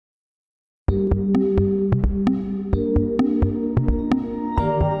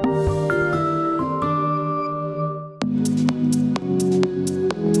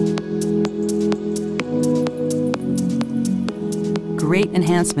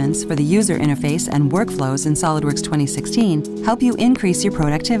enhancements for the user interface and workflows in SolidWorks 2016 help you increase your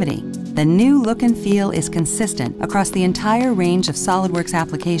productivity. The new look and feel is consistent across the entire range of SolidWorks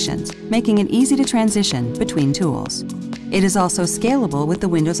applications, making it easy to transition between tools. It is also scalable with the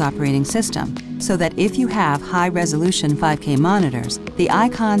Windows operating system, so that if you have high-resolution 5K monitors, the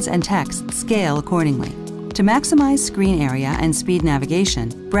icons and text scale accordingly. To maximize screen area and speed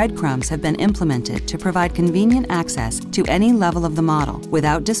navigation, breadcrumbs have been implemented to provide convenient access to any level of the model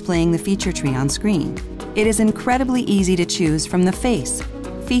without displaying the feature tree on screen. It is incredibly easy to choose from the face,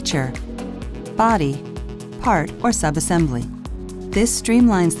 feature, body, part, or sub-assembly. This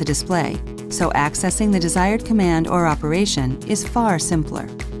streamlines the display, so accessing the desired command or operation is far simpler.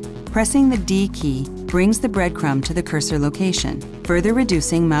 Pressing the D key brings the breadcrumb to the cursor location, further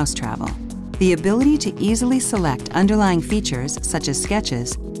reducing mouse travel. The ability to easily select underlying features, such as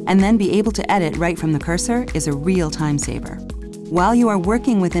sketches, and then be able to edit right from the cursor is a real time saver. While you are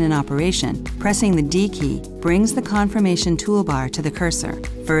working within an operation, pressing the D key brings the confirmation toolbar to the cursor,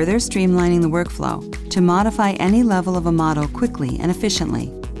 further streamlining the workflow to modify any level of a model quickly and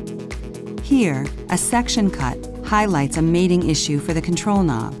efficiently. Here, a section cut highlights a mating issue for the control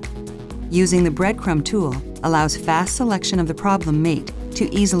knob. Using the breadcrumb tool allows fast selection of the problem mate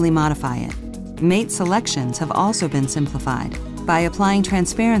to easily modify it. Mate selections have also been simplified by applying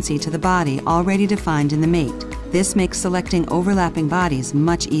transparency to the body already defined in the mate. This makes selecting overlapping bodies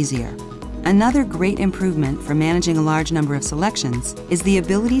much easier. Another great improvement for managing a large number of selections is the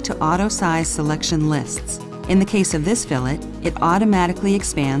ability to auto-size selection lists. In the case of this fillet, it automatically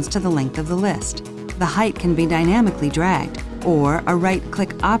expands to the length of the list. The height can be dynamically dragged, or a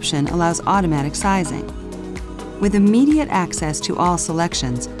right-click option allows automatic sizing. With immediate access to all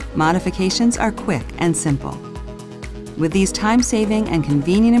selections, modifications are quick and simple. With these time-saving and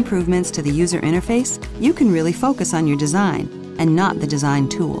convenient improvements to the user interface, you can really focus on your design and not the design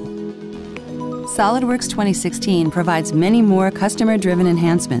tool. SolidWorks 2016 provides many more customer-driven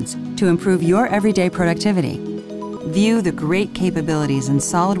enhancements to improve your everyday productivity. View the great capabilities in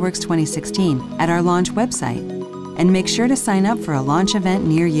SolidWorks 2016 at our launch website, and make sure to sign up for a launch event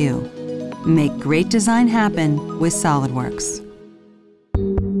near you. Make great design happen with SolidWorks.